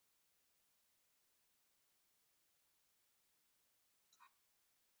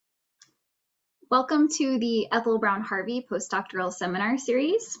Welcome to the Ethel Browne Harvey Postdoctoral Seminar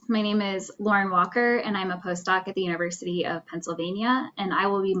Series. My name is Lauren Walker, and I'm a postdoc at the University of Pennsylvania, and I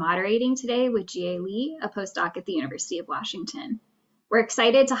will be moderating today with Jiae Li, a postdoc at the University of Washington. We're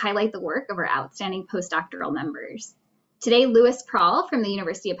excited to highlight the work of our outstanding postdoctoral members. Today, Prahl from the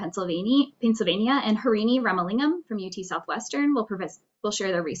University of Pennsylvania and Harini Ramalingam from UT Southwestern will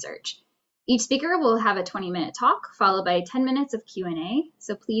share their research. Each speaker will have a 20-minute talk, followed by 10 minutes of Q&A,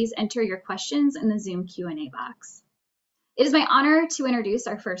 so please enter your questions in the Zoom Q&A box. It is my honor to introduce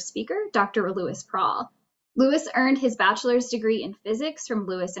our first speaker, Dr. Louis Prahl. Louis earned his bachelor's degree in physics from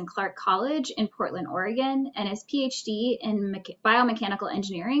Lewis and Clark College in Portland, Oregon, and his PhD in biomechanical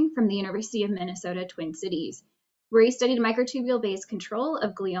engineering from the University of Minnesota Twin Cities, where he studied microtubule-based control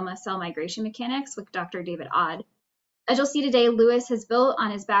of glioma cell migration mechanics with Dr. David Odd. As you'll see today, Louis has built on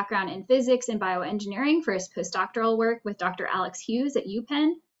his background in physics and bioengineering for his postdoctoral work with Dr. Alex Hughes at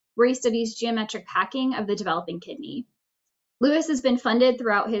UPenn, where he studies geometric packing of the developing kidney. Louis has been funded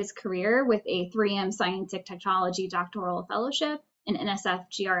throughout his career with a 3M Scientific Technology Doctoral Fellowship, an NSF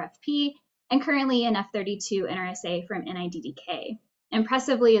GRFP, and currently an F32 NRSA from NIDDK.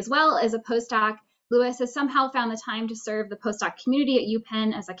 Impressively, as well as a postdoc, Louis has somehow found the time to serve the postdoc community at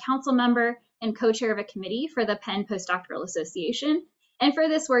UPenn as a council member and co-chair of a committee for the Penn Postdoctoral Association. And for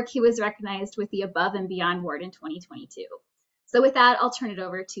this work, he was recognized with the Above and Beyond Award in 2022. So with that, I'll turn it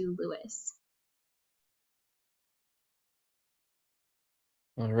over to Louis.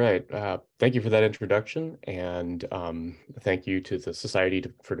 All right, thank you for that introduction, and thank you to the Society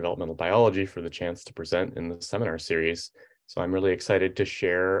for Developmental Biology for the chance to present in the seminar series. So I'm really excited to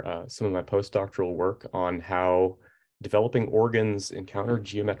share some of my postdoctoral work on how developing organs encounter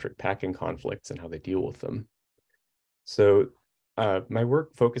geometric packing conflicts and how they deal with them. So my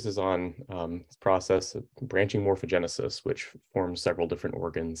work focuses on this process of branching morphogenesis, which forms several different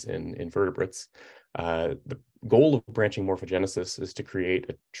organs in invertebrates. The goal of branching morphogenesis is to create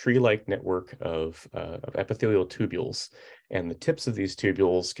a tree-like network of epithelial tubules, and the tips of these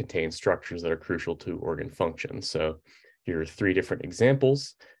tubules contain structures that are crucial to organ function. So here are three different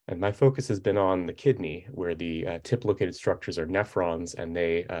examples, and my focus has been on the kidney, where the tip-located structures are nephrons, and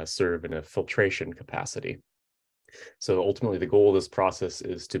they serve in a filtration capacity. So ultimately, the goal of this process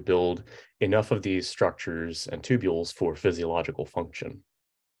is to build enough of these structures and tubules for physiological function.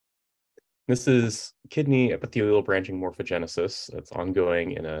 This is kidney epithelial branching morphogenesis that's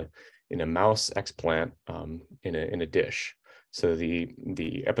ongoing in a mouse explant in a dish. So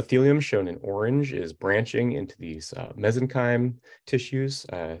the epithelium shown in orange is branching into these mesenchyme tissues.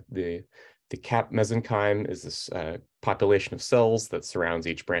 The cap mesenchyme is this population of cells that surrounds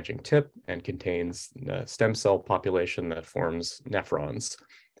each branching tip and contains a stem cell population that forms nephrons.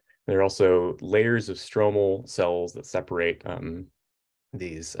 There are also layers of stromal cells that separate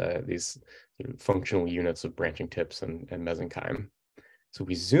these sort of functional units of branching tips and mesenchyme. So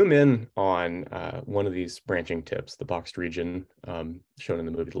we zoom in on one of these branching tips, the boxed region shown in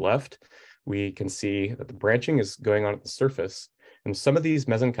the movie to the left. We can see that the branching is going on at the surface, and some of these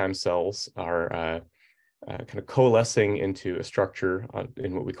mesenchyme cells are kind of coalescing into a structure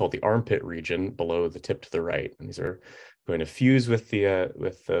in what we call the armpit region below the tip to the right. And these are going to fuse with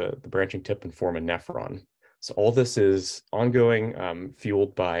the branching tip and form a nephron. So all this is ongoing,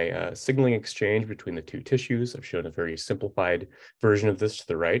 fueled by signaling exchange between the two tissues. I've shown a very simplified version of this to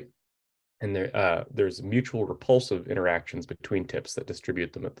the right. And there's mutual repulsive interactions between tips that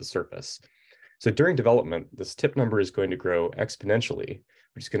distribute them at the surface. So during development, this tip number is going to grow exponentially,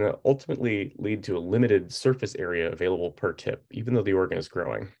 which is going to ultimately lead to a limited surface area available per tip, even though the organ is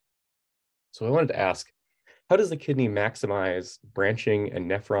growing. So I wanted to ask, how does the kidney maximize branching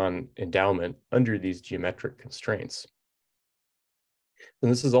and nephron endowment under these geometric constraints? And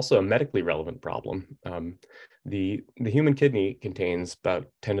this is also a medically relevant problem. The human kidney contains about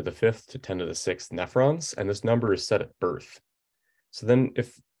 10 to the 5th to 10 to the 6th nephrons, and this number is set at birth. So then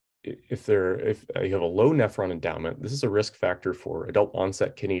if you have a low nephron endowment, this is a risk factor for adult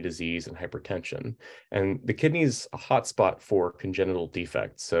onset kidney disease and hypertension. And the kidney is a hotspot for congenital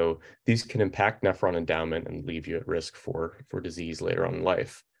defects. So these can impact nephron endowment and leave you at risk for disease later on in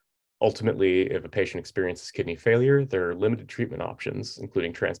life. Ultimately, if a patient experiences kidney failure, there are limited treatment options,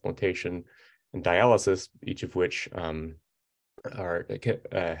 including transplantation and dialysis, each of which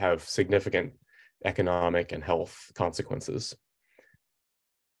have significant economic and health consequences.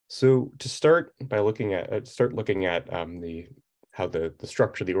 So to start by looking at how the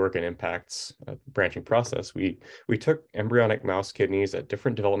structure of the organ impacts the branching process, we took embryonic mouse kidneys at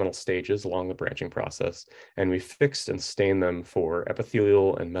different developmental stages along the branching process, and we fixed and stained them for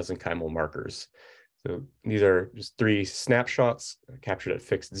epithelial and mesenchymal markers. So these are just 3 snapshots captured at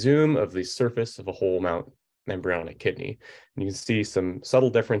fixed zoom of the surface of a whole embryonic kidney. And you can see some subtle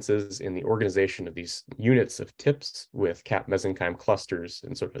differences in the organization of these units of tips with cap mesenchyme clusters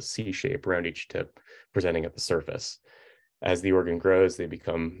in sort of a C shape around each tip presenting at the surface. As the organ grows, they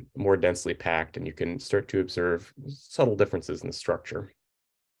become more densely packed, and you can start to observe subtle differences in the structure.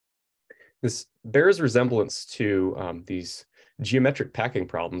 This bears resemblance to these geometric packing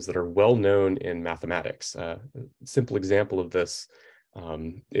problems that are well known in mathematics. A simple example of this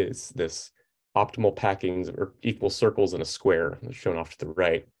is this optimal packings or equal circles in a square, shown off to the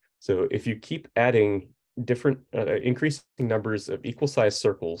right. So if you keep adding different increasing numbers of equal sized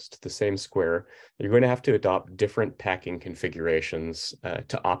circles to the same square, you're going to have to adopt different packing configurations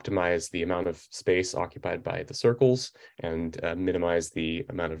to optimize the amount of space occupied by the circles and minimize the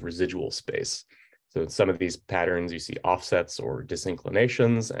amount of residual space. So in some of these patterns, you see offsets or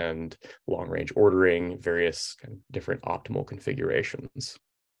disinclinations and long-range ordering, various kind of different optimal configurations.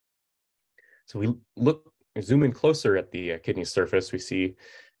 So we zoom in closer at the kidney surface, we see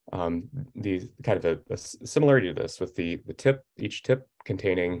the kind of a similarity to this with the tip, each tip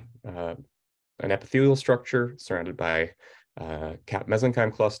containing an epithelial structure surrounded by cap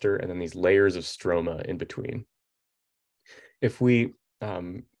mesenchyme cluster, and then these layers of stroma in between. If we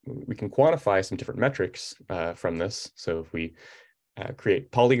can quantify some different metrics from this. So if we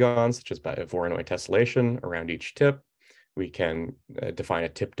create polygons, such as by a Voronoi tessellation around each tip, we can define a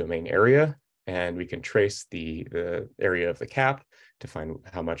tip domain area, and we can trace the area of the cap to find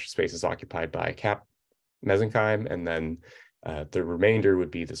how much space is occupied by cap mesenchyme, and then the remainder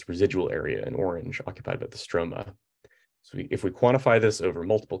would be this residual area in orange occupied by the stroma. So if we quantify this over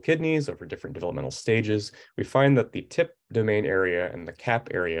multiple kidneys, over different developmental stages, we find that the tip domain area and the cap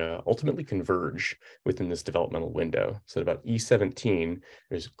area ultimately converge within this developmental window. So at about E17,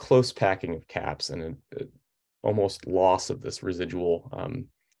 there's close packing of caps and an almost loss of this residual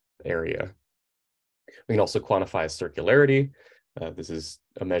area. We can also quantify circularity. This is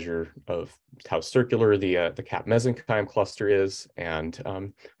a measure of how circular the cap mesenchyme cluster is.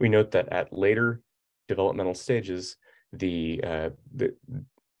 And we note that at later developmental stages, the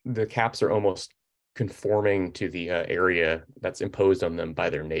caps are almost conforming to the area that's imposed on them by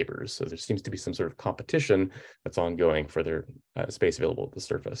their neighbors. So there seems to be some sort of competition that's ongoing for their space available at the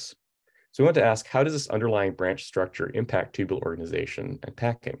surface. So we want to ask, how does this underlying branch structure impact tubule organization and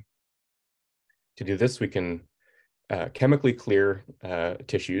packing? To do this, we can chemically clear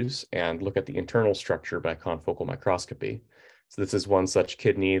tissues and look at the internal structure by confocal microscopy. So this is one such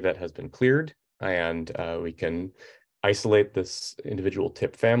kidney that has been cleared, and we can isolate this individual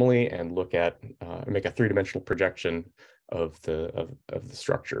tip family and look at make a 3-dimensional projection of the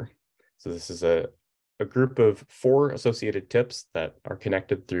structure. So this is a group of 4 associated tips that are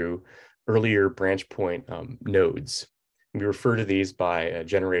connected through earlier branch point nodes. We refer to these by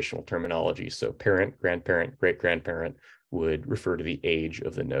generational terminology. So parent, grandparent, great-grandparent would refer to the age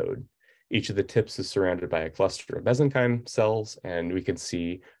of the node. Each of the tips is surrounded by a cluster of mesenchyme cells, and we can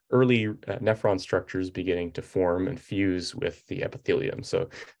see early nephron structures beginning to form and fuse with the epithelium. So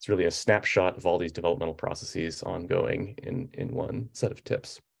it's really a snapshot of all these developmental processes ongoing in one set of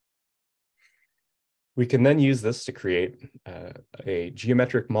tips. We can then use this to create a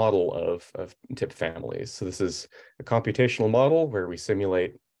geometric model of tip families. So this is a computational model where we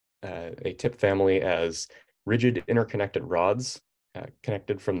simulate a tip family as rigid interconnected rods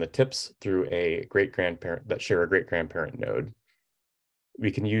connected from the tips through a great-grandparent that share a great-grandparent node.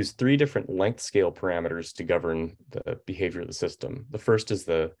 We can use 3 different length scale parameters to govern the behavior of the system. The first is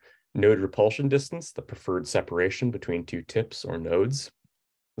the node repulsion distance, the preferred separation between 2 tips or nodes.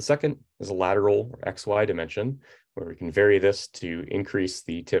 The second is a lateral or XY dimension, where we can vary this to increase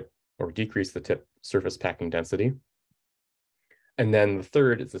the tip or decrease the tip surface packing density. And then the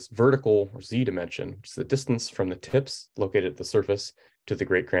third is this vertical or Z dimension, which is the distance from the tips located at the surface to the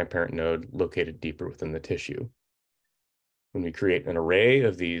great-grandparent node located deeper within the tissue. When we create an array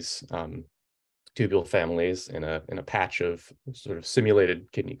of these tubule families in a patch of sort of simulated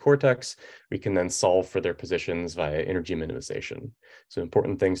kidney cortex, we can then solve for their positions via energy minimization. So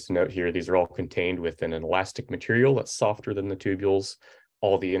important things to note here, these are all contained within an elastic material that's softer than the tubules.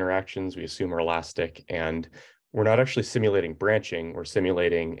 All the interactions we assume are elastic, and we're not actually simulating branching, we're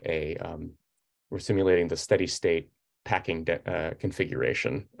simulating the steady state packing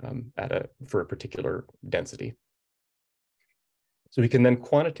configuration for a particular density. So we can then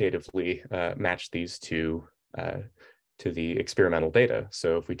quantitatively match these to the experimental data.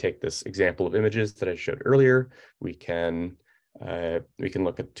 So if we take this example of images that I showed earlier, we can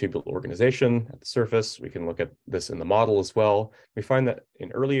look at tubule organization at the surface. We can look at this in the model as well. We find that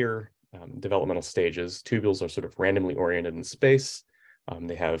in earlier developmental stages, tubules are sort of randomly oriented in space.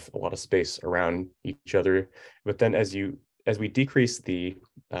 They have a lot of space around each other. But then as we decrease the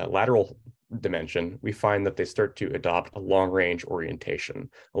lateral dimension, we find that they start to adopt a long-range orientation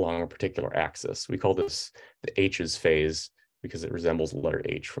along a particular axis. We call this the H's phase because it resembles the letter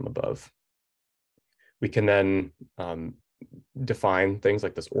H from above. We can then define things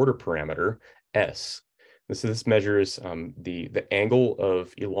like this order parameter, S. This measures the angle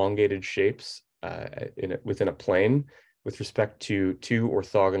of elongated shapes within a plane with respect to two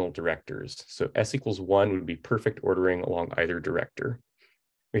orthogonal directors. So S equals 1 would be perfect ordering along either director.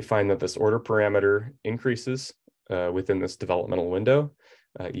 We find that this order parameter increases within this developmental window,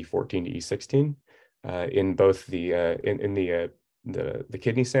 E14 to E16, in both the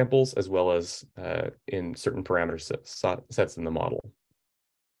kidney samples as well as in certain parameter sets in the model.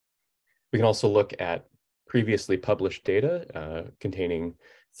 We can also look at previously published data containing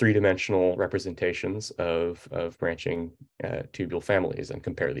three-dimensional representations of branching tubule families and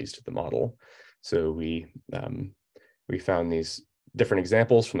compare these to the model. So we found these different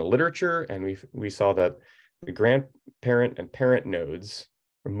examples from the literature, and we saw that the grandparent and parent nodes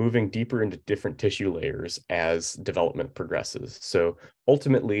are moving deeper into different tissue layers as development progresses. So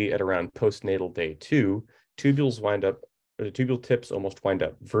ultimately, at around postnatal day 2, the tubule tips almost wind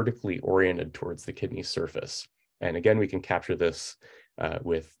up vertically oriented towards the kidney surface. And again, we can capture this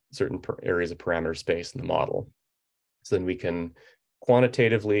with certain areas of parameter space in the model. So then we can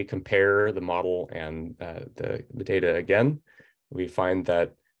quantitatively compare the model and the data again. We find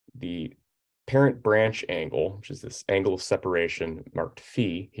that the parent branch angle, which is this angle of separation marked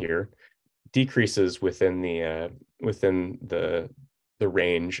phi here, decreases within the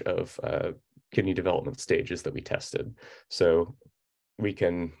range of kidney development stages that we tested. So we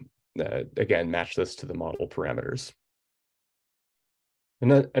can again match this to the model parameters.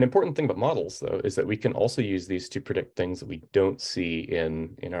 And an important thing about models, though, is that we can also use these to predict things that we don't see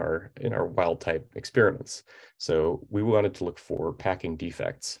in our wild type experiments. So we wanted to look for packing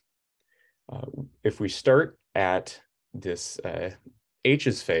defects. If we start at this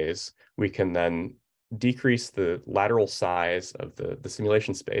H's phase, we can then decrease the lateral size of the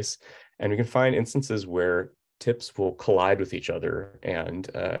simulation space, and we can find instances where tips will collide with each other, and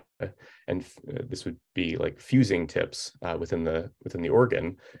this would be like fusing tips within the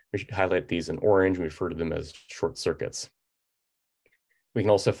organ. We should highlight these in orange and refer to them as short circuits. We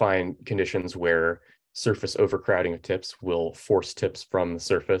can also find conditions where surface overcrowding of tips will force tips from the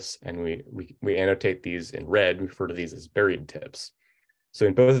surface, and we annotate these in red and refer to these as buried tips. So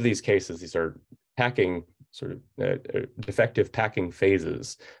in both of these cases, these are packing sort of defective packing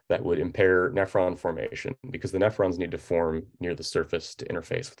phases that would impair nephron formation because the nephrons need to form near the surface to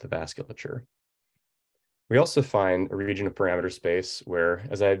interface with the vasculature. We also find a region of parameter space where,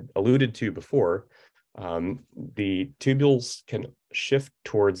 as I alluded to before, the tubules can shift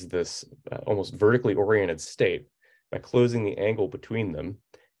towards this almost vertically oriented state by closing the angle between them.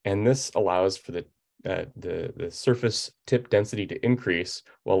 And this allows for the surface tip density to increase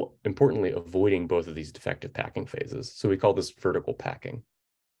while importantly avoiding both of these defective packing phases. So we call this vertical packing.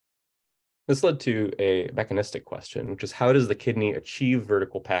 This led to a mechanistic question, which is how does the kidney achieve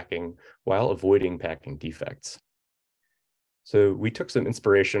vertical packing while avoiding packing defects? So we took some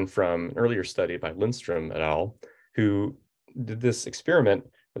inspiration from an earlier study by Lindstrom et al., who did this experiment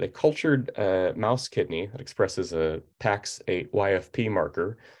where they cultured a mouse kidney that expresses a PAX8 YFP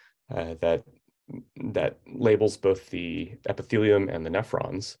marker that labels both the epithelium and the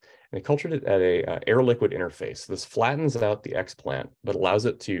nephrons. And they cultured it at a air-liquid interface. This flattens out the explant, but allows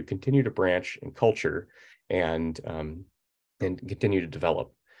it to continue to branch and culture and continue to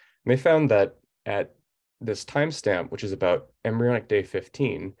develop. And they found that at this timestamp, which is about embryonic day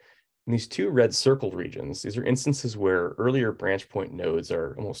 15, in these two red circled regions, these are instances where earlier branch point nodes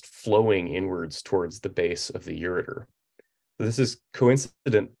are almost flowing inwards towards the base of the ureter. So this is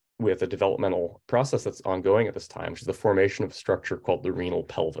coincident with a developmental process that's ongoing at this time, which is the formation of a structure called the renal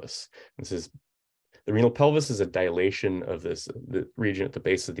pelvis. The renal pelvis is a dilation of the region at the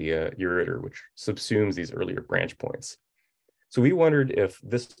base of the ureter, which subsumes these earlier branch points. So we wondered if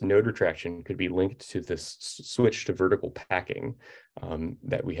this node retraction could be linked to this switch to vertical packing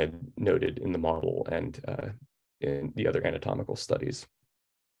that we had noted in the model and in the other anatomical studies.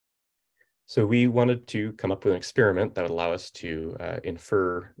 So we wanted to come up with an experiment that would allow us to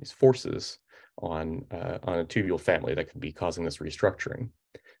infer these forces on a tubule family that could be causing this restructuring.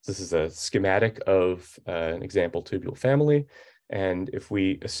 So this is a schematic of an example tubule family. And if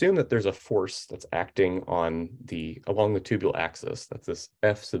we assume that there's a force that's acting along the tubule axis, that's this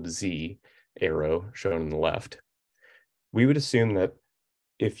F sub Z arrow shown on the left, we would assume that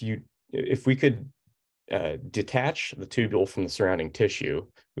if you if we could detach the tubule from the surrounding tissue,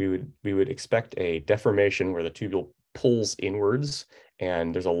 we would expect a deformation where the tubule pulls inwards,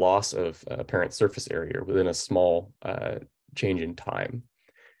 and there's a loss of apparent surface area within a small change in time.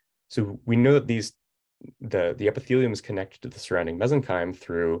 So we know that the epithelium is connected to the surrounding mesenchyme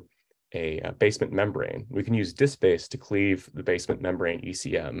through a basement membrane. We can use DISPACE to cleave the basement membrane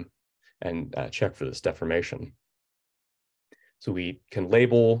ECM and check for this deformation. So we can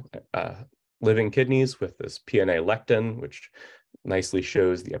label living kidneys with this PNA lectin, which nicely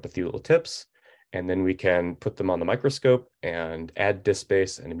shows the epithelial tips. And then we can put them on the microscope and add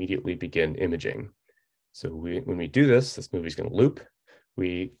DISPACE and immediately begin imaging. So when we do this, this movie's going to loop.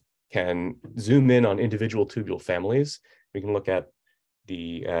 We can zoom in on individual tubule families. We can look at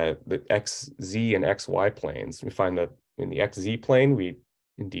the XZ and XY planes. We find that in the XZ plane, we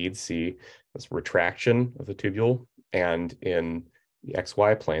indeed see this retraction of the tubule, and in the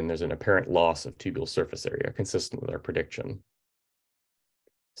XY plane, there's an apparent loss of tubule surface area, consistent with our prediction.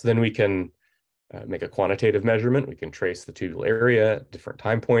 So then we can make a quantitative measurement. We can trace the tubule area at different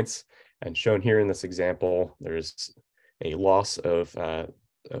time points. And shown here in this example, there's a loss of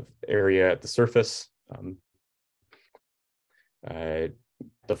area at the surface,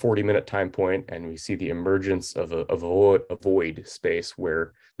 the 40-minute time point, and we see the emergence of a void space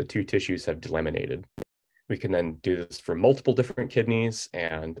where the two tissues have delaminated. We can then do this for multiple different kidneys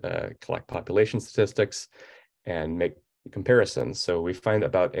and collect population statistics and make comparisons. So we find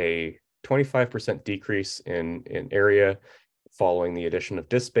about a 25% decrease in area following the addition of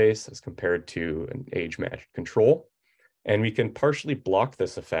DISPACE as compared to an age-matched control. And we can partially block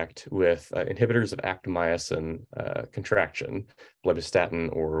this effect with inhibitors of actomyosin contraction,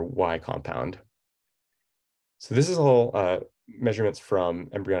 blebbistatin or Y compound. So this is all measurements from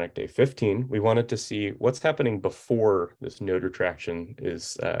embryonic day 15. We wanted to see what's happening before this node retraction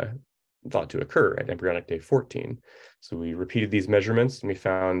is thought to occur at embryonic day 14. So we repeated these measurements and we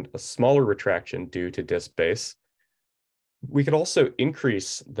found a smaller retraction due to DISPACE. We could also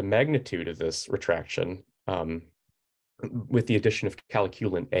increase the magnitude of this retraction with the addition of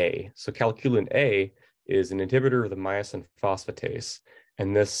calculin A. So calculin A is an inhibitor of the myosin phosphatase,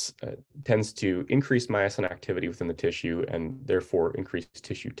 and this tends to increase myosin activity within the tissue and therefore increase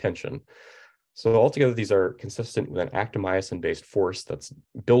tissue tension. So altogether, these are consistent with an actomyosin-based force that's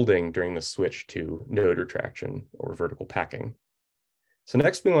building during the switch to node retraction or vertical packing. So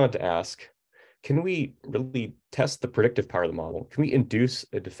next we wanted to ask, can we really test the predictive power of the model? Can we induce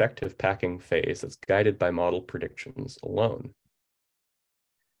a defective packing phase that's guided by model predictions alone?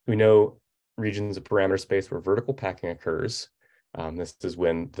 We know regions of parameter space where vertical packing occurs. This is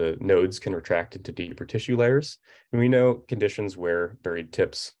when the nodes can retract into deeper tissue layers. And we know conditions where buried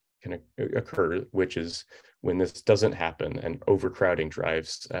tips can occur, which is when this doesn't happen and overcrowding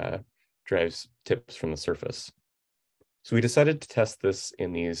drives tips from the surface. So we decided to test this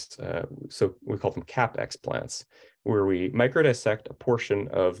in these, so we call them cap explants, where we microdissect a portion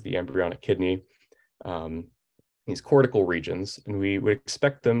of the embryonic kidney, these cortical regions, and we would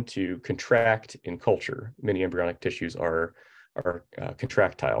expect them to contract in culture. Many embryonic tissues are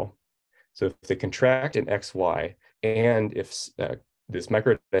contractile. So if they contract in XY, and if this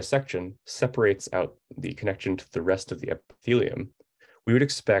microdissection separates out the connection to the rest of the epithelium, we would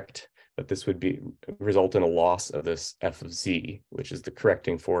expect that this would result in a loss of this F of Z, which is the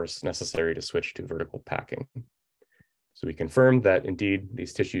correcting force necessary to switch to vertical packing. So we confirmed that indeed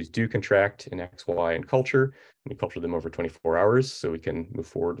these tissues do contract in XY in culture, and we culture them over 24 hours, so we can move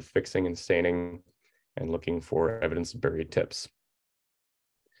forward with fixing and staining and looking for evidence of buried tips.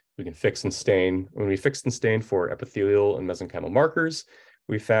 We can fix and stain. When we fixed and stained for epithelial and mesenchymal markers,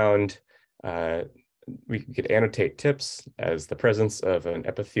 we found we could annotate tips as the presence of an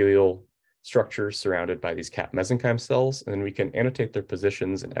epithelial structure surrounded by these cap mesenchyme cells, and then we can annotate their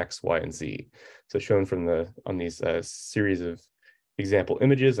positions in X, Y, and Z. So shown on these series of example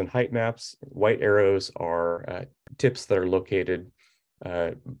images and height maps, white arrows are tips that are located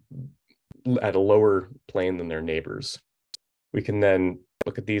at a lower plane than their neighbors. We can then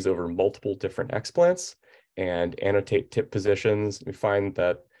look at these over multiple different explants and annotate tip positions. We find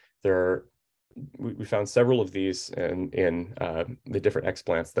that we found several of these in the different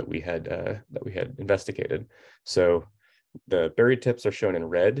explants that we had investigated. So the buried tips are shown in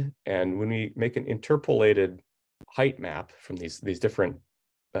red, and when we make an interpolated height map from these different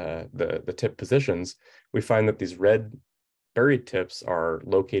the tip positions, we find that these red buried tips are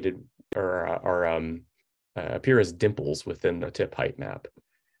located or appear as dimples within the tip height map.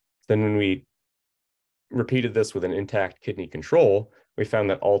 Then when we repeated this with an intact kidney control, we found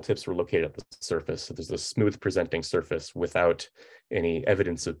that all tips were located at the surface. So there's a smooth presenting surface without any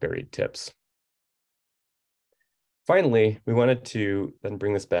evidence of buried tips. Finally, we wanted to then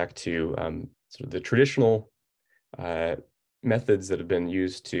bring this back to sort of the traditional methods that have been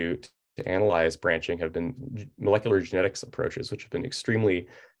used to analyze branching have been molecular genetics approaches, which have been extremely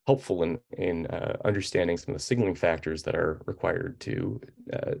helpful in understanding some of the signaling factors that are required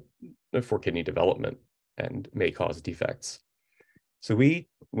for kidney development and may cause defects. So we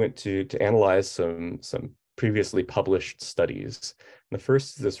went to analyze some previously published studies. And the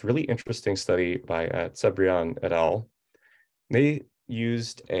first is this really interesting study by Ethel Browne et al. They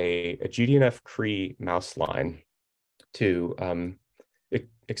used a GDNF-Cre mouse line to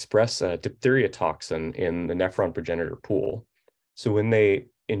express a diphtheria toxin in the nephron progenitor pool. So when they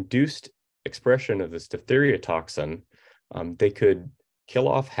induced expression of this diphtheria toxin, they could kill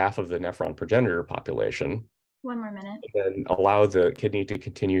off half of the nephron progenitor population. One more minute. And allow the kidney to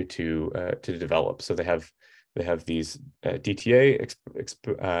continue to develop. So they have these DTA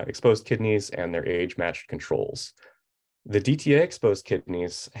exposed kidneys and their age-matched controls. The DTA exposed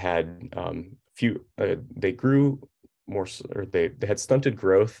kidneys had they grew more, or they had stunted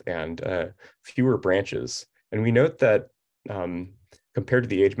growth and fewer branches. And we note that compared to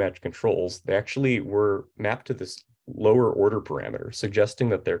the age-matched controls, they actually were mapped to this lower order parameter, suggesting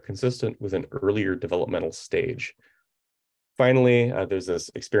that they're consistent with an earlier developmental stage. Finally, there's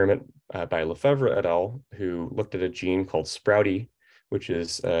this experiment by Lefebvre et al., who looked at a gene called Sprouty, which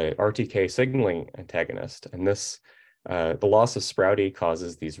is a RTK signaling antagonist. And this, the loss of Sprouty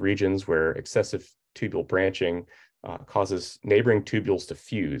causes these regions where excessive tubule branching causes neighboring tubules to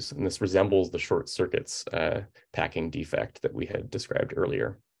fuse. And this resembles the short circuits packing defect that we had described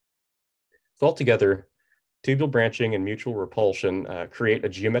earlier. So altogether, tubule branching and mutual repulsion create a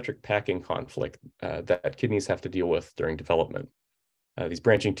geometric packing conflict that kidneys have to deal with during development. These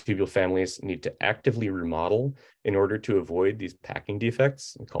branching tubule families need to actively remodel in order to avoid these packing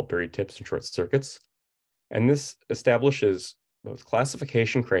defects called buried tips and short circuits. And this establishes both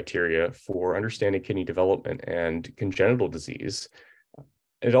classification criteria for understanding kidney development and congenital disease.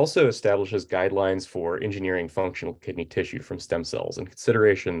 It also establishes guidelines for engineering functional kidney tissue from stem cells and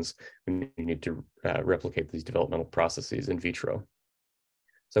considerations when you need to replicate these developmental processes in vitro.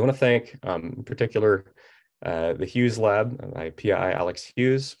 So I want to thank, in particular, the Hughes Lab, my PI Alex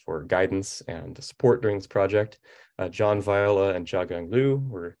Hughes, for guidance and support during this project. John Viola and Jiae Liu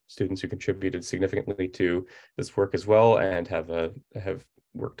were students who contributed significantly to this work as well and have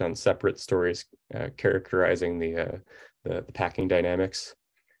worked on separate stories characterizing the packing dynamics.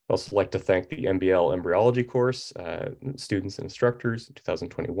 I'd also like to thank the MBL embryology course, students and instructors in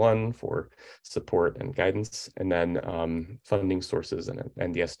 2021 for support and guidance, and then funding sources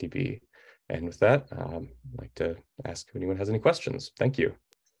and the SDB. And with that, I'd like to ask if anyone has any questions. Thank you.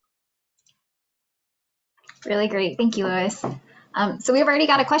 Really great. Thank you, Louis. So we've already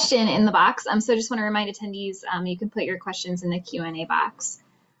got a question in the box. So I just want to remind attendees, you can put your questions in the Q&A box.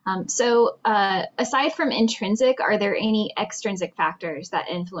 So aside from intrinsic, are there any extrinsic factors that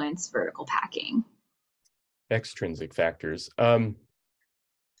influence vertical packing? Extrinsic factors. I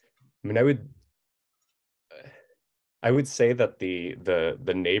mean, I would say that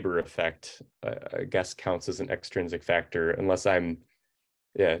the neighbor effect, I guess, counts as an extrinsic factor, unless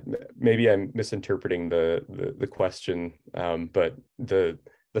maybe I'm misinterpreting the question. But the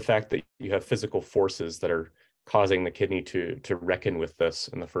fact that you have physical forces that are causing the kidney to reckon with this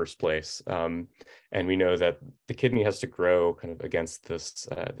in the first place. And we know that the kidney has to grow kind of against this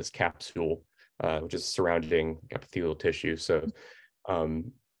capsule, which is surrounding epithelial tissue. So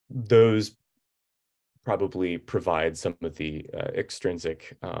those probably provide some of the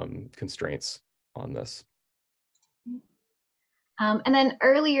extrinsic constraints on this. And then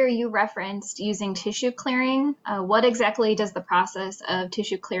earlier you referenced using tissue clearing. What exactly does the process of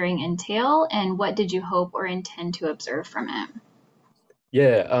tissue clearing entail, and what did you hope or intend to observe from it?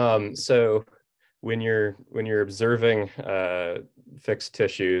 Yeah, so when you're observing fixed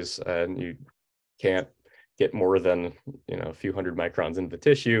tissues and you can't get more than a few hundred microns into the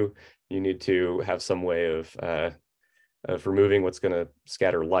tissue, you need to have some way of removing what's going to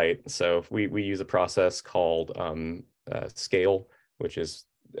scatter light. So we use a process called scale, which is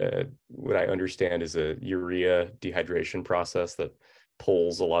what I understand is a urea dehydration process that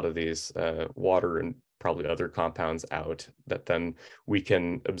pulls a lot of these water and probably other compounds out, that then we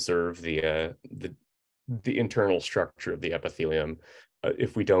can observe the internal structure of the epithelium.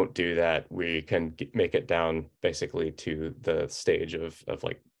 If we don't do that, we can make it down basically to the stage of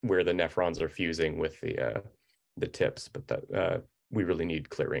like where the nephrons are fusing with the tips, but that we really need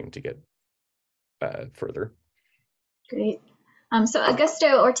clearing to get further. Great. So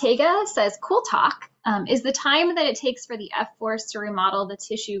Augusto Ortega says, cool talk. Is the time that it takes for the F force to remodel the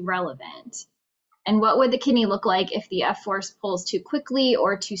tissue relevant? And what would the kidney look like if the F force pulls too quickly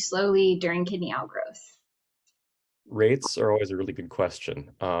or too slowly during kidney outgrowth? Rates are always a really good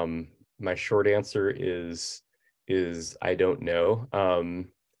question. My short answer is I don't know.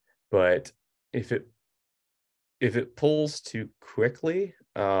 But if it pulls too quickly,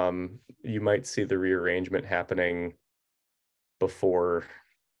 you might see the rearrangement happening before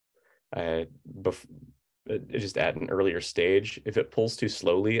just at an earlier stage. If it pulls too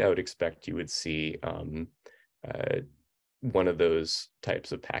slowly, I would expect you would see one of those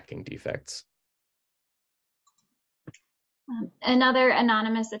types of packing defects. Another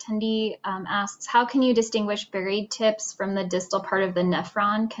anonymous attendee asks, how can you distinguish buried tips from the distal part of the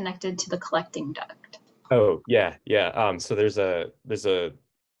nephron connected to the collecting duct? Oh, yeah. So there's a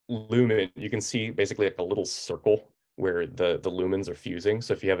lumen. You can see basically like a little circle where the lumens are fusing.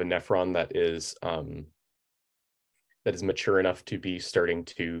 So if you have a nephron that is mature enough to be starting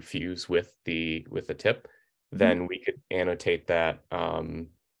to fuse with the tip, then we could annotate that.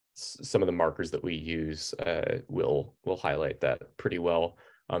 Some of the markers that we use will highlight that pretty well.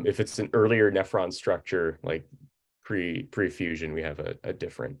 If it's an earlier nephron structure, like pre-fusion, we have a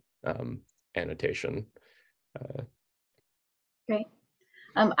different annotation. Great.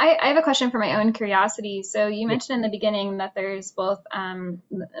 I have a question for my own curiosity. So you mentioned in the beginning that there's both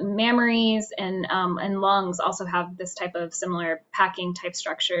mammaries and lungs also have this type of similar packing type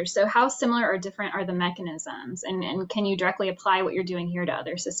structure. So how similar or different are the mechanisms? And can you directly apply what you're doing here to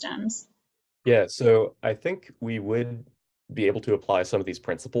other systems? Yeah, so I think we would be able to apply some of these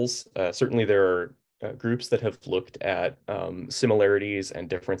principles. Certainly there are groups that have looked at similarities and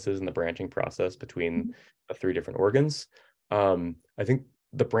differences in the branching process between the three different organs. I think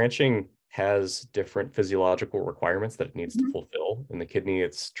the branching has different physiological requirements that it needs to fulfill. In the kidney,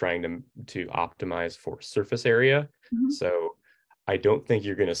 it's trying to optimize for surface area. So I don't think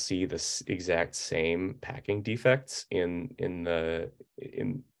you're going to see this exact same packing defects in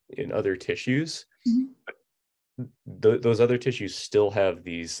other tissues. Those other tissues still have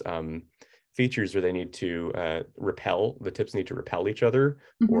these features where they need to repel. The tips need to repel each other,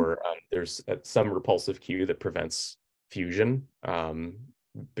 or there's some repulsive cue that prevents fusion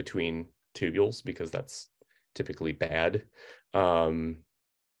between tubules, because that's typically bad from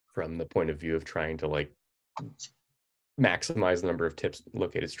the point of view of trying to like maximize the number of tips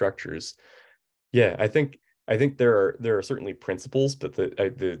located structures. Yeah, I think there are certainly principles, but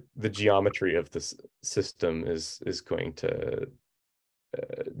the geometry of this system is going to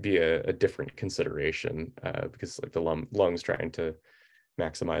be a different consideration because like the lungs trying to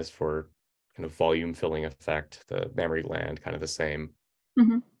maximize for kind of volume filling effect, the mammary gland kind of the same.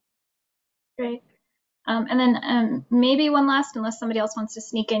 Great. And then maybe one last, unless somebody else wants to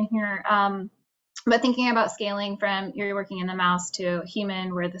sneak in here, but thinking about scaling from you're working in the mouse to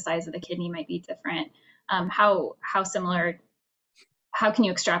human, where the size of the kidney might be different, how similar, how can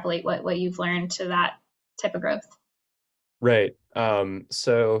you extrapolate what you've learned to that type of growth? Right.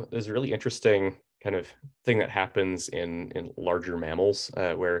 So there's a really interesting kind of thing that happens in larger mammals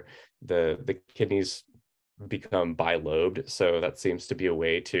where the kidneys become bilobed. So that seems to be a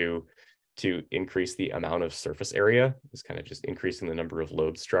way to increase the amount of surface area. It's kind of just increasing the number of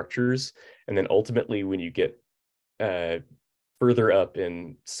lobe structures. And then ultimately, when you get further up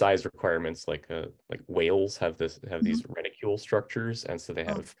in size requirements, like whales have these reticule structures, and so they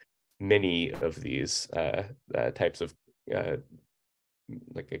have many of these types of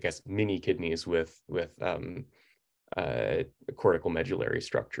like I guess mini kidneys with cortical medullary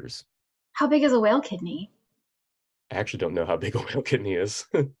structures. How big is a whale kidney? I actually don't know how big a whale kidney is.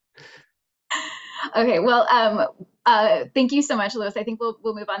 Okay, well, thank you so much, Louis. I think we'll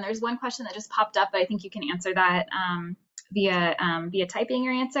move on. There's one question that just popped up, but I think you can answer that via typing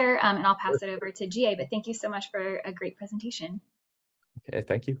your answer, and I'll pass it over to Jiae. But thank you so much for a great presentation. Okay,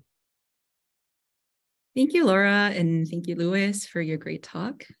 thank you. Thank you, Laura, and thank you, Louis, for your great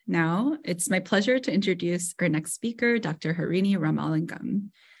talk. Now, it's my pleasure to introduce our next speaker, Dr. Harini Ramalingam.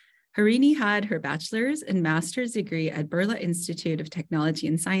 Harini had her bachelor's and master's degree at Birla Institute of Technology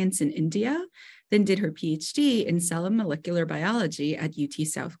and Science in India, then did her PhD in cell and molecular biology at UT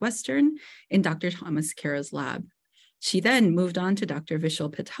Southwestern in Dr. Thomas Kara's lab. She then moved on to Dr.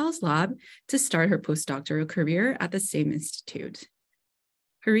 Vishal Patel's lab to start her postdoctoral career at the same institute.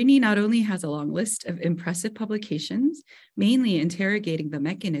 Harini not only has a long list of impressive publications, mainly interrogating the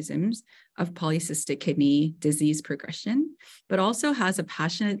mechanisms of polycystic kidney disease progression, but also has a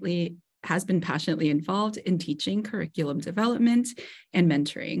passionately has been passionately involved in teaching curriculum development and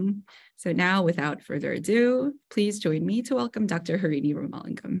mentoring. So now, without further ado, please join me to welcome Dr. Harini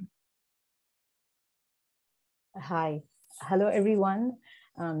Ramalingam. Hi, hello everyone.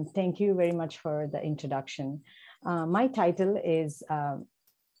 Thank you very much for the introduction. My title is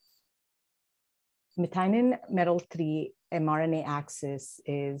methionine metal 3 mRNA axis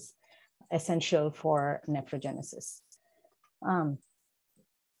is essential for nephrogenesis.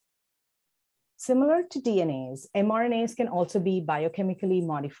 Similar to DNAs, mRNAs can also be biochemically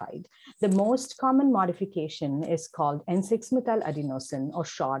modified. The most common modification is called N6-methyladenosine, or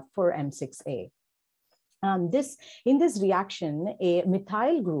short for M6A. In this reaction, a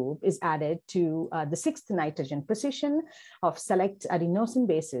methyl group is added to the 6th nitrogen position of select adenosine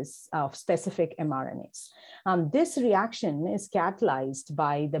bases of specific mRNAs. This reaction is catalyzed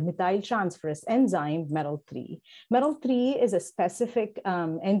by the methyltransferase enzyme METL3. METL3 is a specific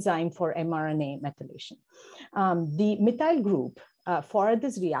enzyme for mRNA methylation. The methyl group for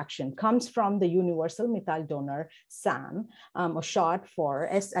this reaction comes from the universal methyl donor SAM, or short for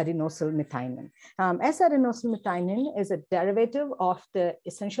S-adenosylmethionine. S-adenosylmethionine is a derivative of the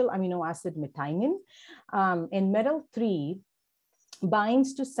essential amino acid methionine, and METL3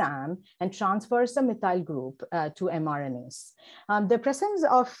 binds to SAM and transfers the methyl group to mRNAs. The presence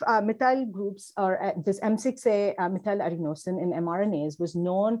of methyl groups, or this M6A methyladenosine in mRNAs, was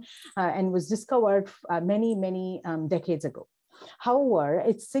known and was discovered many decades ago. However,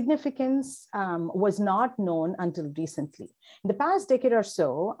 its significance was not known until recently. In the past decade or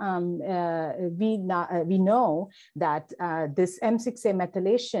so, we know that this M6A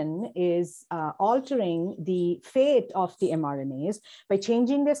methylation is altering the fate of the mRNAs by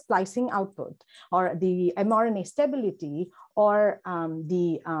changing their splicing output, or the mRNA stability, or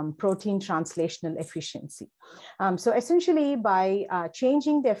the protein translational efficiency. So essentially, by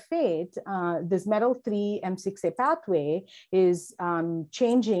changing their fate, this METL3 M6A pathway is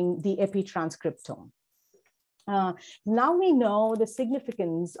changing the epitranscriptome. Now we know the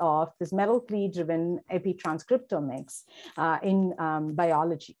significance of this METL3-driven epitranscriptomics in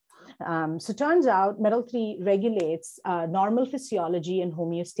biology. So turns out METL3 regulates normal physiology and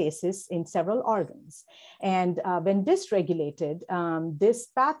homeostasis in several organs. And when dysregulated, this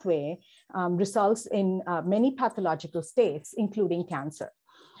pathway results in many pathological states, including cancer.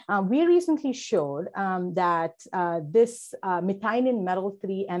 We recently showed that this methionine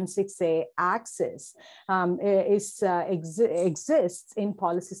METL3 M6A axis exists in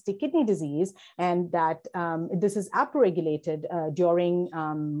polycystic kidney disease, and that this is upregulated during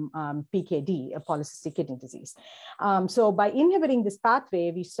PKD, polycystic kidney disease. So by inhibiting this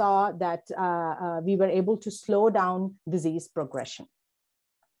pathway, we saw that we were able to slow down disease progression.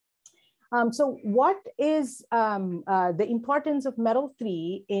 So what is the importance of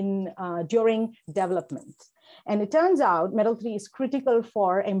METL3 during development? And it turns out METL3 is critical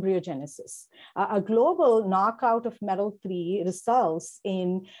for embryogenesis. A global knockout of METL3 results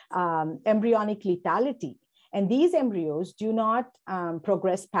in embryonic lethality, and these embryos do not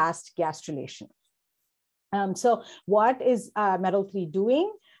progress past gastrulation. So what is METL3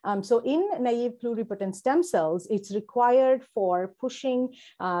 doing? So in naive pluripotent stem cells, it's required for pushing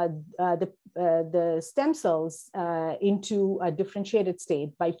the stem cells into a differentiated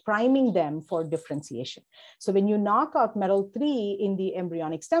state by priming them for differentiation. So when you knock out METL3 in the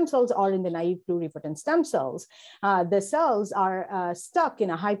embryonic stem cells or in the naive pluripotent stem cells, the cells are stuck in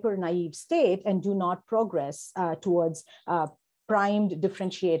a hyper-naive state and do not progress towards primed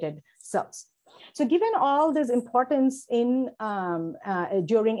differentiated cells. So given all this importance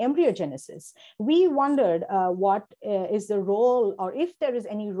during embryogenesis, we wondered what is the role, or if there is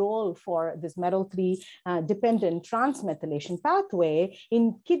any role for this METL3 dependent transmethylation pathway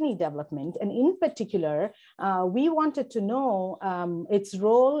in kidney development. And in particular, we wanted to know its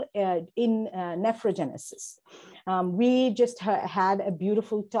role in nephrogenesis. We just had a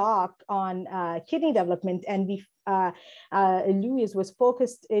beautiful talk on kidney development, and Louis was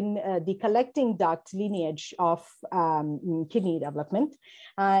focused in the collecting duct lineage of kidney development.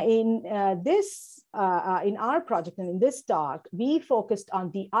 In our project and in this talk, we focused on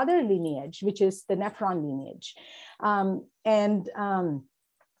the other lineage, which is the nephron lineage.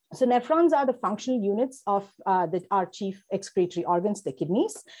 So nephrons are the functional units of our chief excretory organs, the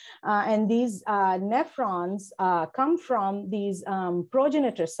kidneys. And these nephrons come from these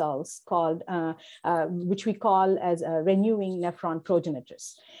progenitor cells called, which we call as renewing nephron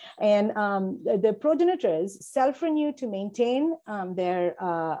progenitors. And the progenitors self-renew to maintain their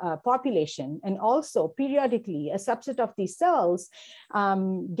population. And also periodically, a subset of these cells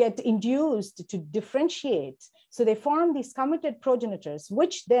get induced to differentiate. So they form these committed progenitors,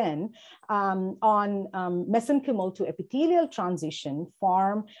 which then then on mesenchymal to epithelial transition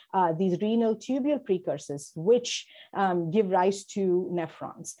form these renal tubule precursors, which give rise to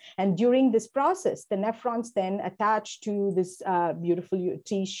nephrons. And during this process, the nephrons then attach to this beautiful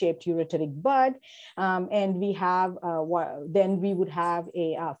T-shaped ureteric bud, and we have then we would have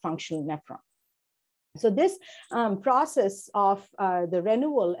a functional nephron. So this process of the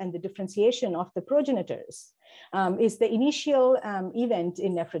renewal and the differentiation of the progenitors is the initial event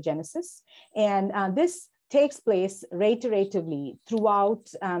in nephrogenesis, and this takes place reiteratively throughout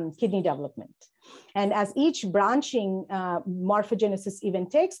kidney development. And as each branching morphogenesis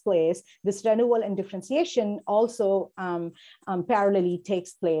event takes place, this renewal and differentiation also parallelly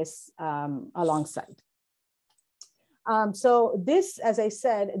takes place alongside. So this, as I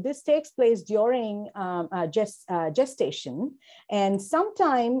said, this takes place during gestation, and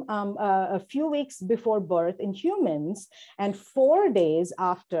sometime a few weeks before birth in humans and 4 days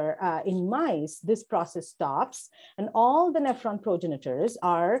after in mice, this process stops, and all the nephron progenitors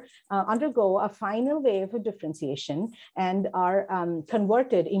are undergo a final wave of differentiation and are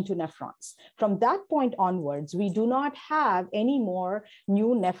converted into nephrons. From that point onwards, we do not have any more new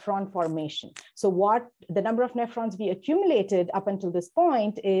nephron formation. So what the number of nephrons we accumulated up until this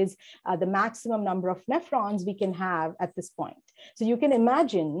point is the maximum number of nephrons we can have at this point. So you can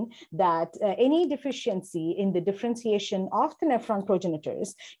imagine that any deficiency in the differentiation of the nephron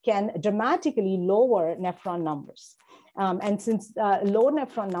progenitors can dramatically lower nephron numbers. And since low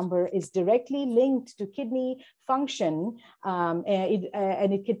nephron number is directly linked to kidney function,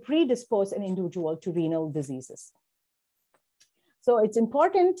 and it could predispose an individual to renal diseases. So it's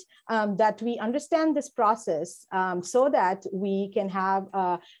important that we understand this process so that we can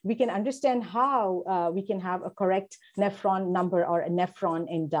understand how we can have a correct nephron number or a nephron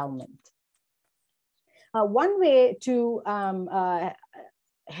endowment. One way to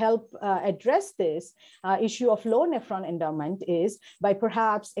help address this issue of low nephron endowment is by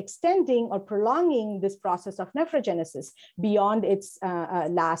perhaps extending or prolonging this process of nephrogenesis beyond its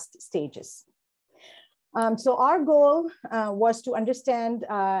last stages. So our goal was to understand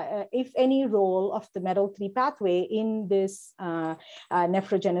if any role of the MEDL3 pathway in this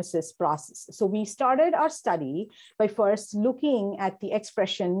nephrogenesis process. So we started our study by first looking at the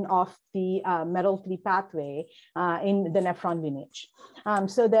expression of the MEDL3 pathway in the nephron lineage.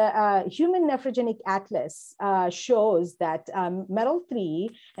 So the Human Nephrogenic Atlas shows that MEDL3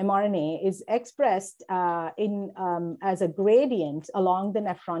 mRNA is expressed as a gradient along the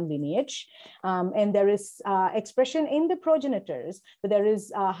nephron lineage, and there is expression in the progenitors, but there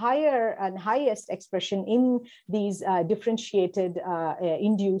is higher and highest expression in these differentiated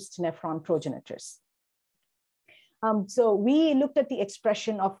induced nephron progenitors. So we looked at the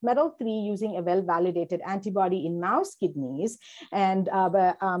expression of MEDL3 using a well-validated antibody in mouse kidneys, and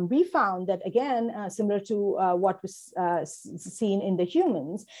we found that, again, similar to what was seen in the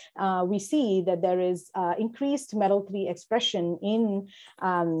humans, we see that there is increased MEDL3 expression in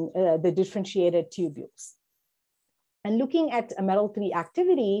the differentiated tubules. And looking at MEDL3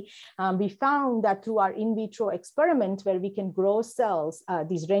 activity, we found that through our in vitro experiment where we can grow cells,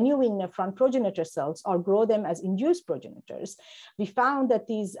 these renewing nephron progenitor cells, or grow them as induced progenitors, we found that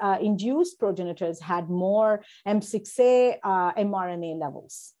these induced progenitors had more M6A mRNA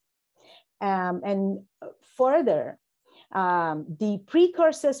levels. And further, the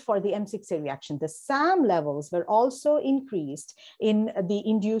precursors for the M6A reaction, the SAM levels, were also increased in the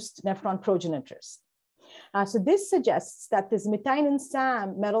induced nephron progenitors. So this suggests that this methionine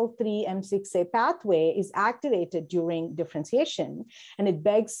SAM MEDL3 M6A pathway is activated during differentiation. And it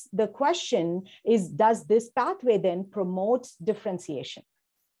begs the question is, does this pathway then promote differentiation?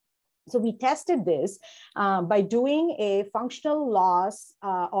 So we tested this by doing a functional loss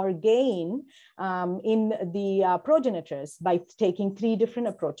or gain in the progenitors by taking 3 different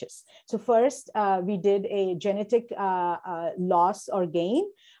approaches. So first, we did a genetic loss or gain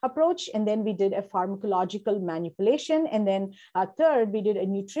approach, and then we did a pharmacological manipulation, and then third, we did a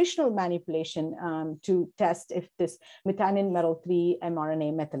nutritional manipulation to test if this methionine MEDL3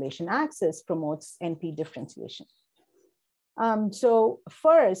 mRNA methylation axis promotes NP differentiation. So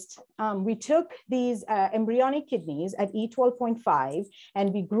first, we took these embryonic kidneys at E12.5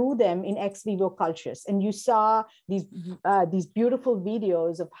 and we grew them in ex vivo cultures. And you saw these beautiful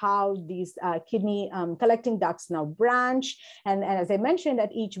videos of how these kidney collecting ducts now branch. And as I mentioned,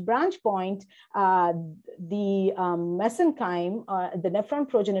 at each branch point, the mesenchyme, the nephron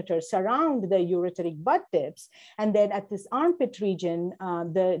progenitors surround the ureteric bud tips. And then at this armpit region,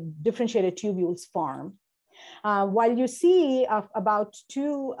 the differentiated tubules form. While you see about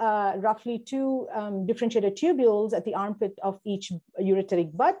roughly two differentiated tubules at the armpit of each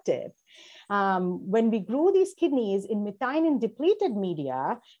ureteric bud tip, when we grew these kidneys in methionine depleted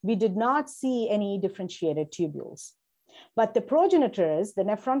media, we did not see any differentiated tubules. But the progenitors, the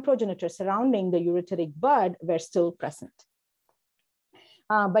nephron progenitors surrounding the ureteric bud, were still present.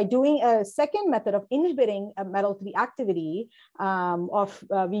 By doing a second method of inhibiting metal-3 activity,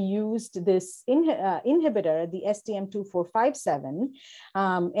 we used this inhibitor, the STM2457,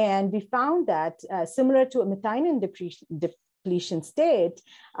 and we found that similar to a methionine depletion state,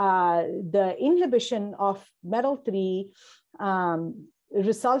 the inhibition of metal-3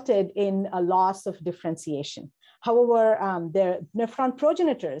 resulted in a loss of differentiation. However, the nephron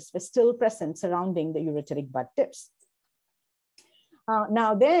progenitors were still present surrounding the ureteric bud tips.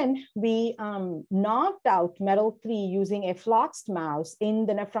 Now then, we knocked out metal-3 using a floxed mouse in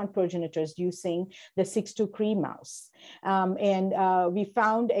the nephron progenitors using the 6-2 Cree mouse. We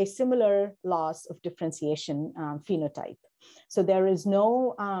found a similar loss of differentiation phenotype. So there is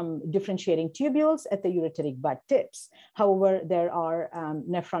no differentiating tubules at the ureteric bud tips. However, there are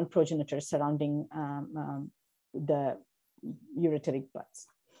nephron progenitors surrounding the ureteric buds.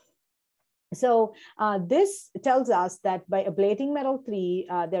 So this tells us that by ablating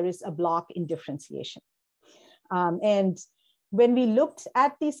metal-3, there is a block in differentiation. And when we looked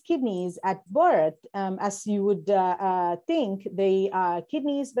at these kidneys at birth, as you would think, the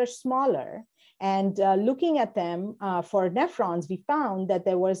kidneys were smaller. And looking at them for nephrons, we found that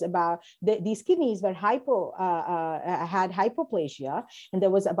there was these kidneys were had hypoplasia, and there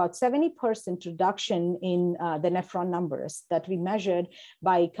was about 70% reduction in the nephron numbers that we measured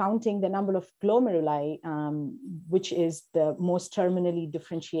by counting the number of glomeruli, which is the most terminally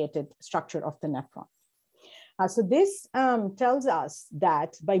differentiated structure of the nephron. So this tells us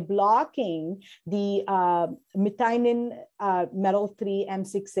that by blocking the methionine metal-3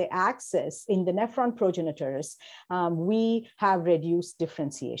 M6A axis in the nephron progenitors, we have reduced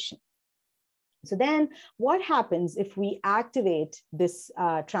differentiation. So then what happens if we activate this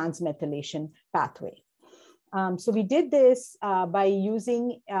transmethylation pathway? So we did this by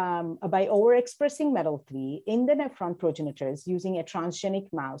overexpressing metal-3 in the nephron progenitors using a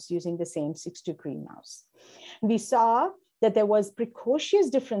transgenic mouse, using the same 6-2 Cree mouse. We saw that there was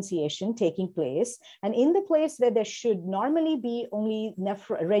precocious differentiation taking place, and in the place where there should normally be only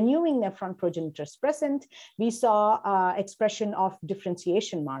renewing nephron progenitors present, we saw expression of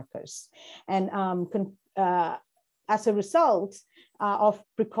differentiation markers. And as a result of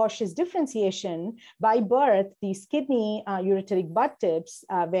precocious differentiation, by birth, these kidney ureteric bud tips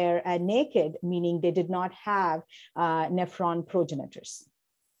were naked, meaning they did not have nephron progenitors.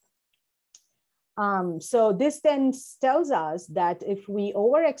 So this then tells us that if we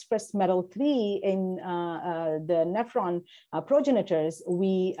overexpress metal-3 in the nephron progenitors,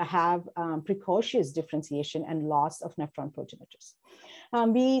 we have precocious differentiation and loss of nephron progenitors.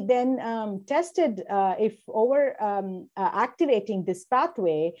 We then tested if activating this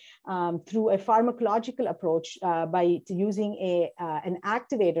pathway through a pharmacological approach by using an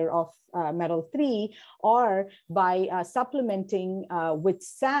activator of metal-3 or by supplementing with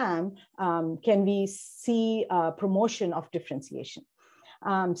SAM, can we see promotion of differentiation.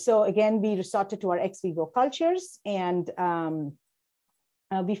 So again, we resorted to our ex vivo cultures, and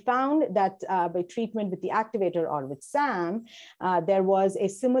we found that by treatment with the activator or with SAM, there was a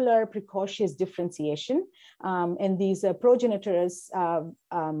similar precocious differentiation, and these progenitors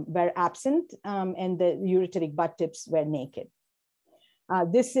were absent, and the ureteric bud tips were naked.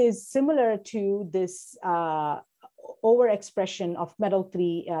 This is similar to this overexpression of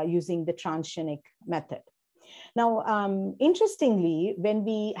metal-3 using the transgenic method. Now, interestingly, when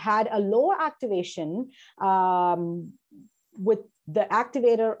we had a low activation with the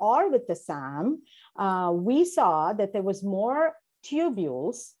activator or with the SAM, we saw that there was more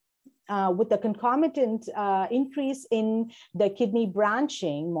tubules with a concomitant increase in the kidney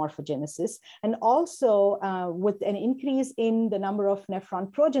branching morphogenesis, and also with an increase in the number of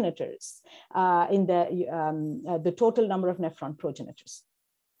nephron progenitors, in the total number of nephron progenitors.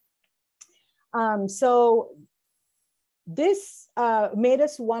 So this made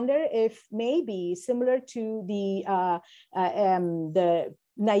us wonder if maybe similar to the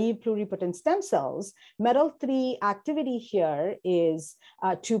naive pluripotent stem cells, metal-3 activity here is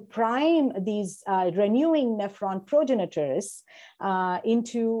to prime these renewing nephron progenitors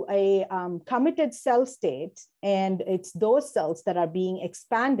into a committed cell state, and it's those cells that are being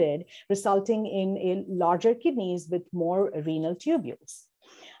expanded, resulting in larger kidneys with more renal tubules.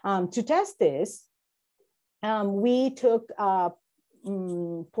 To test this, we took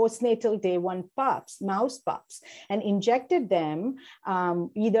postnatal day 1 pups, mouse pups, and injected them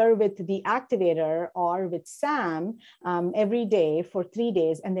either with the activator or with SAM every day for 3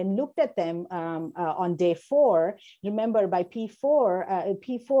 days, and then looked at them on day 4. Remember, by P4,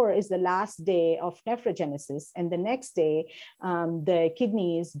 P4 is the last day of nephrogenesis, and the next day, the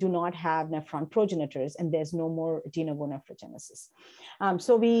kidneys do not have nephron progenitors, and there's no more de novo nephrogenesis.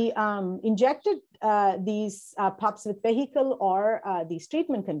 So we injected these pups with vehicle or these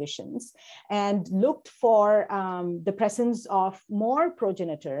treatment conditions and looked for the presence of more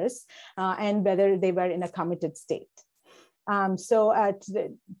progenitors and whether they were in a committed state.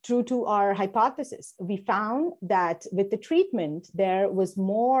 True to our hypothesis, we found that with the treatment, there was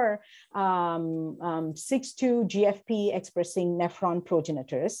more 6-2 GFP expressing nephron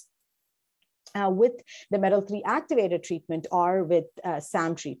progenitors with the METL3 activator treatment or with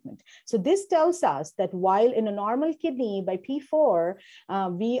SAM treatment. So this tells us that while in a normal kidney by P4,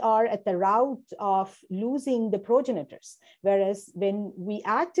 we are at the route of losing the progenitors, whereas when we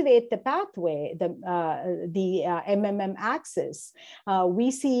activate the pathway, the MMM axis, we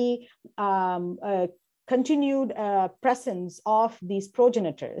see a continued presence of these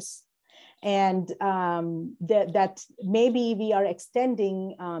progenitors. And that maybe we are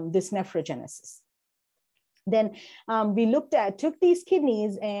extending this nephrogenesis. Then we took these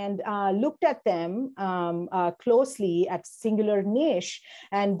kidneys and looked at them closely at singular niche,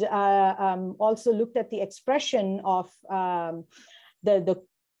 and also looked at the expression of the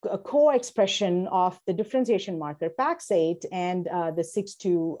co-expression of the differentiation marker PAX8 and the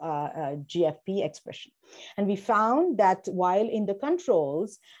 6-2 GFP expression. And we found that while in the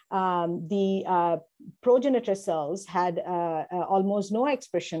controls, the progenitor cells had almost no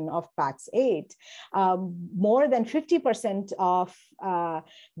expression of PAX8, more than 50% of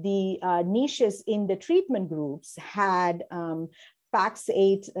the niches in the treatment groups had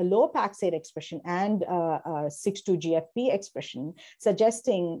PAX8, low PAX8 expression and 6-2 GFP expression,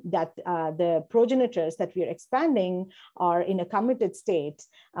 suggesting that the progenitors that we are expanding are in a committed state,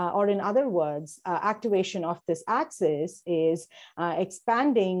 or in other words, activation of this axis is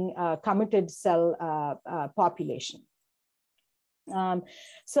expanding committed cell population.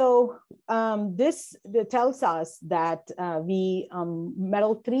 This tells us that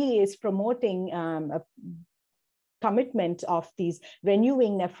METL3 is promoting a commitment of these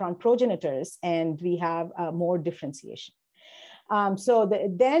renewing nephron progenitors, and we have more differentiation.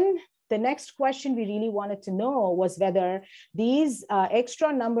 Then the next question we really wanted to know was whether these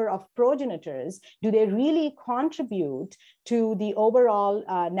extra number of progenitors, do they really contribute to the overall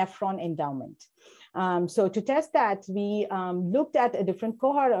nephron endowment? So to test that, we looked at a different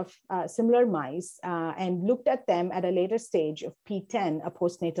cohort of similar mice and looked at them at a later stage of P10, a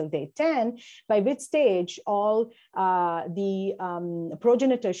postnatal day 10, by which stage all the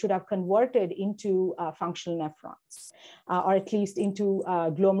progenitors should have converted into functional nephrons, or at least into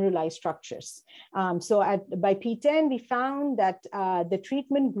glomeruli structures. By P10, we found that the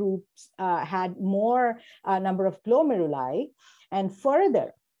treatment groups had more number of glomeruli, and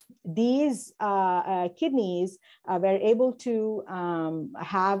further, these kidneys were able to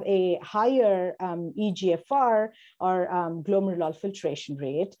have a higher eGFR or glomerular filtration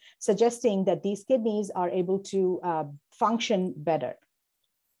rate, suggesting that these kidneys are able to function better.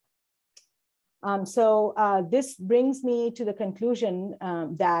 This brings me to the conclusion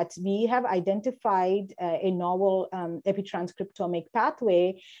that we have identified a novel epitranscriptomic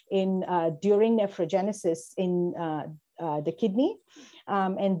pathway during nephrogenesis in the kidney.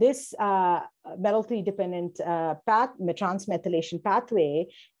 And this METL3 dependent transmethylation pathway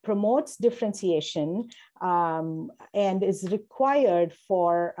promotes differentiation and is required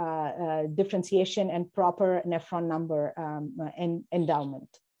for differentiation and proper nephron number endowment.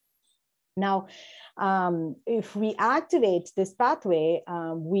 Now, if we activate this pathway,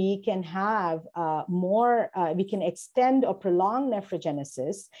 we can have we can extend or prolong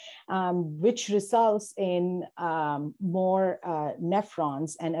nephrogenesis, which results in more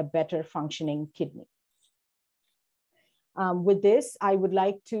nephrons and a better functioning kidney. With this, I would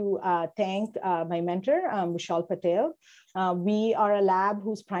like to thank my mentor, Vishal Patel. We are a lab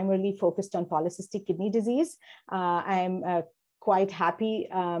who's primarily focused on polycystic kidney disease. I'm quite happy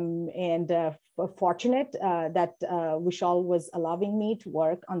and fortunate that Vishal was allowing me to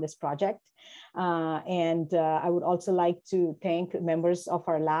work on this project. And I would also like to thank members of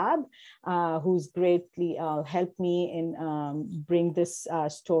our lab who's greatly helped me in bring this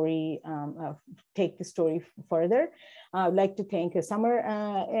story, take the story further. I would like to thank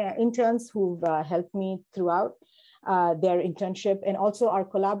summer interns who've helped me throughout. their internship, and also our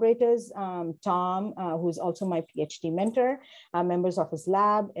collaborators, Tom, who's also my PhD mentor, members of his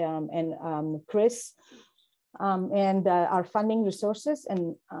lab, and Chris, and our funding resources.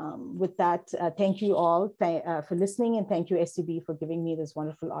 And with that, thank you all for listening, and thank you SDB for giving me this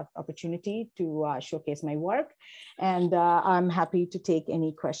wonderful opportunity to showcase my work. And I'm happy to take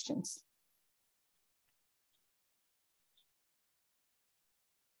any questions.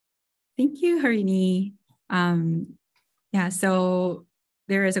 Thank you, Harini. Yeah, so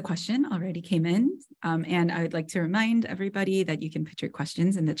there is a question already came in, and I would like to remind everybody that you can put your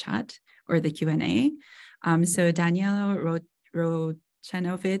questions in the chat or the Q&A. So Daniela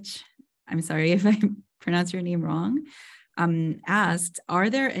Rochenovich, I'm sorry if I pronounce your name wrong, asked, are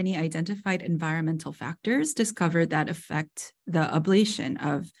there any identified environmental factors discovered that affect the ablation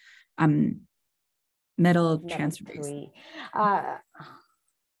of metal transferase?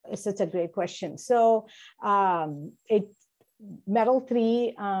 It's such a great question. So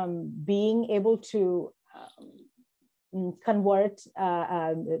metal-3 being able to convert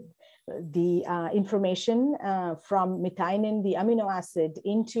the information from methionine, the amino acid,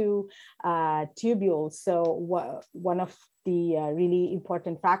 into tubules. So one of the really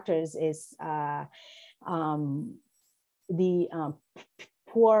important factors is the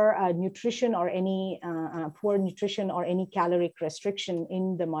poor nutrition or any caloric restriction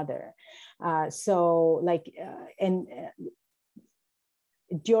in the mother. It's all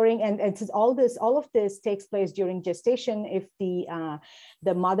of this takes place during gestation. If the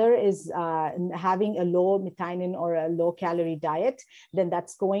mother is having a low methionine or a low calorie diet, then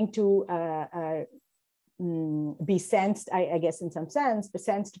that's going to be sensed, I guess, in some sense,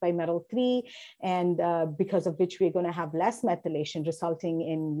 sensed by metal-3, and because of which we're going to have less methylation, resulting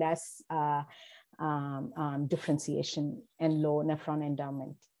in less differentiation and low nephron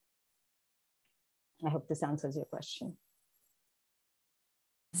endowment. I hope this answers your question.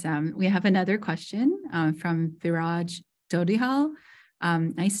 We have another question from Viraj Dodihal.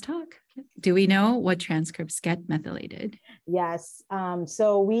 Nice talk. Do we know what transcripts get methylated? Yes.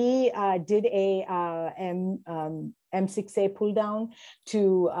 So we did a M6A pull down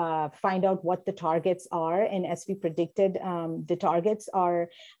to find out what the targets are. And as we predicted, the targets are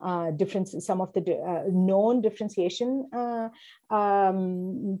different. Some of the known differentiation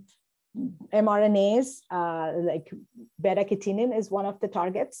mRNAs, like beta-catenin is one of the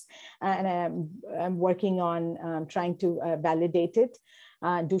targets. And I'm working on trying to validate it.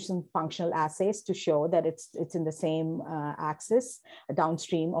 Do some functional assays to show that it's in the same axis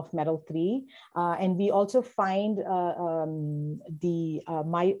downstream of metal-3. And we also find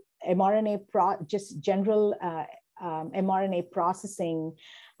my mRNA just general mRNA processing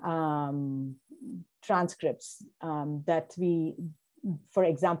transcripts that we, for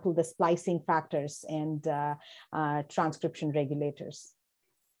example, the splicing factors and transcription regulators.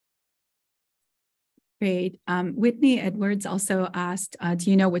 Great. Whitney Edwards also asked, do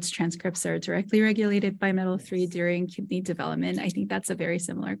you know which transcripts are directly regulated by metal-3 during kidney development? I think that's a very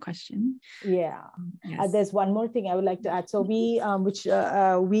similar question. Yeah. Yes. There's one more thing I would like to add. So we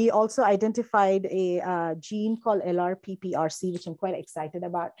also identified a gene called LRPPRC, which I'm quite excited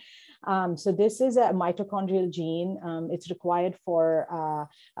about. So this is a mitochondrial gene. It's required for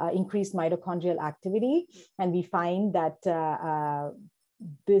increased mitochondrial activity. And we find that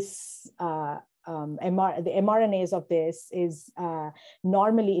the mRNAs of this is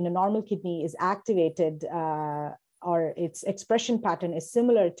normally in a normal kidney is activated or its expression pattern is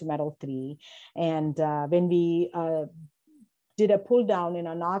similar to metal-3. And when we did a pull down in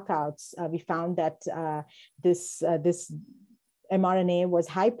our knockouts, we found that this mRNA was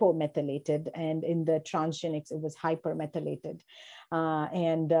hypomethylated, and in the transgenics, it was hypermethylated.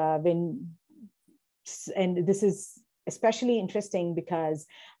 And this is especially interesting because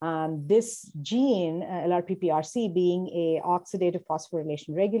this gene, LRPPRC, being a oxidative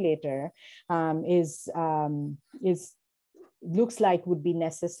phosphorylation regulator, looks like would be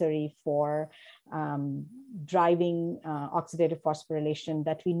necessary for driving oxidative phosphorylation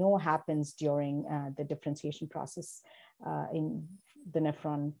that we know happens during the differentiation process in the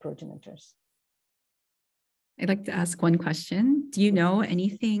nephron progenitors. I'd like to ask one question. Do you know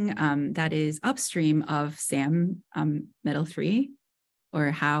anything that is upstream of SAM metal-3,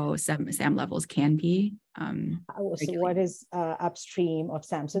 or how SAM levels can be? So what is upstream of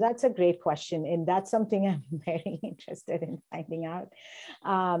SAM? So that's a great question, and that's something I'm very interested in finding out.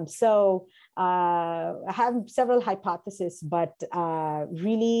 I have several hypotheses, but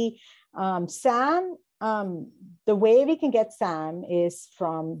really SAM, the way we can get SAM is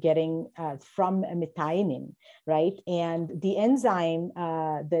from getting from methionine, right? And the enzyme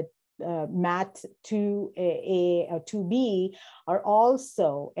that MAT2A or 2B are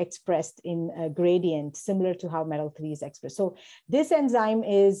also expressed in a gradient similar to how metal 3 is expressed. So this enzyme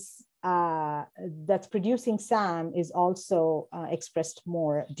is that's producing SAM is also expressed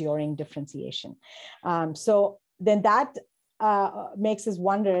more during differentiation. So then that makes us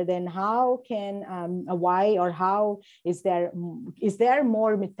wonder then how can why or how is there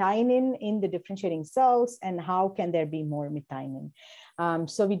more methionine in the differentiating cells, and how can there be more methionine?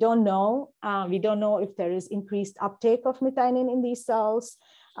 So we don't know. We don't know if there is increased uptake of methionine in these cells,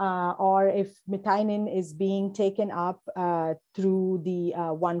 or if methionine is being taken up through the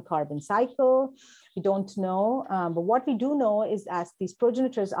 1-carbon cycle. We don't know, but what we do know is as these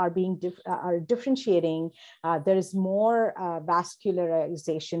progenitors are being differentiating, there is more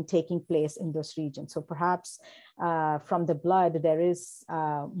vascularization taking place in those regions. So perhaps from the blood there is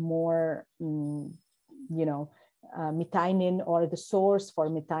more, methionine, or the source for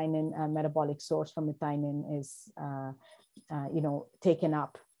methionine, metabolic source for methionine is taken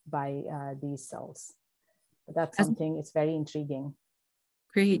up by these cells. But that's something, it's very intriguing.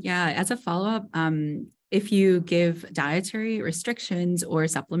 Great. Yeah. As a follow-up, if you give dietary restrictions or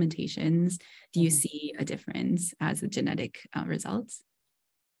supplementations, do you see a difference as the genetic results?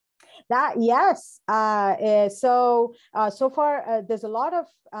 That, yes. So far, there's a lot of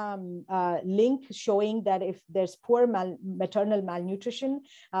link showing that if there's poor maternal malnutrition,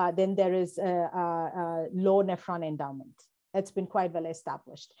 then there is a low nephron endowment. It's been quite well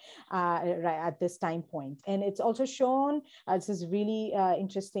established right at this time point. And it's also shown, this is really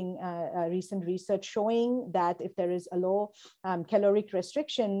interesting recent research showing that if there is a low caloric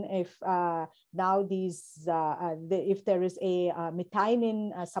restriction, if now these, if there is a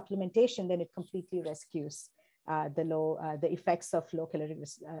methionine supplementation, then it completely rescues the effects of low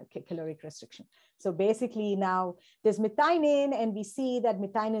caloric restriction. So basically now there's methionine, and we see that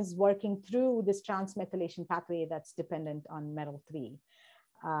methionine is working through this transmethylation pathway that's dependent on metal 3.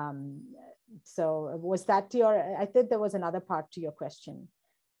 So was that your, I think there was another part to your question.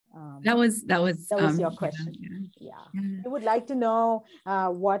 That was your question. Yeah. I would like to know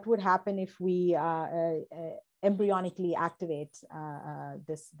what would happen if we embryonically activate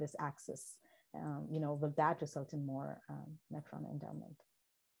this axis. Will that result in more nephron endowment?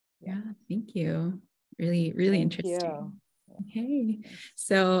 Yeah, thank you. Really interesting. Okay,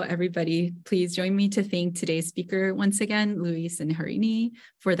 so everybody, please join me to thank today's speaker once again, Luis and Harini,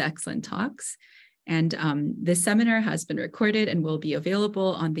 for the excellent talks. And this seminar has been recorded and will be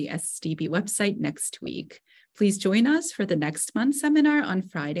available on the SDB website next week. Please join us for the next month's seminar on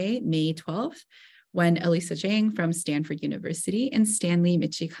Friday, May 12th, when Elisa Jiang from Stanford University and Stanley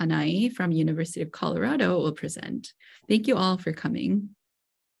Michikanai from University of Colorado will present. Thank you all for coming.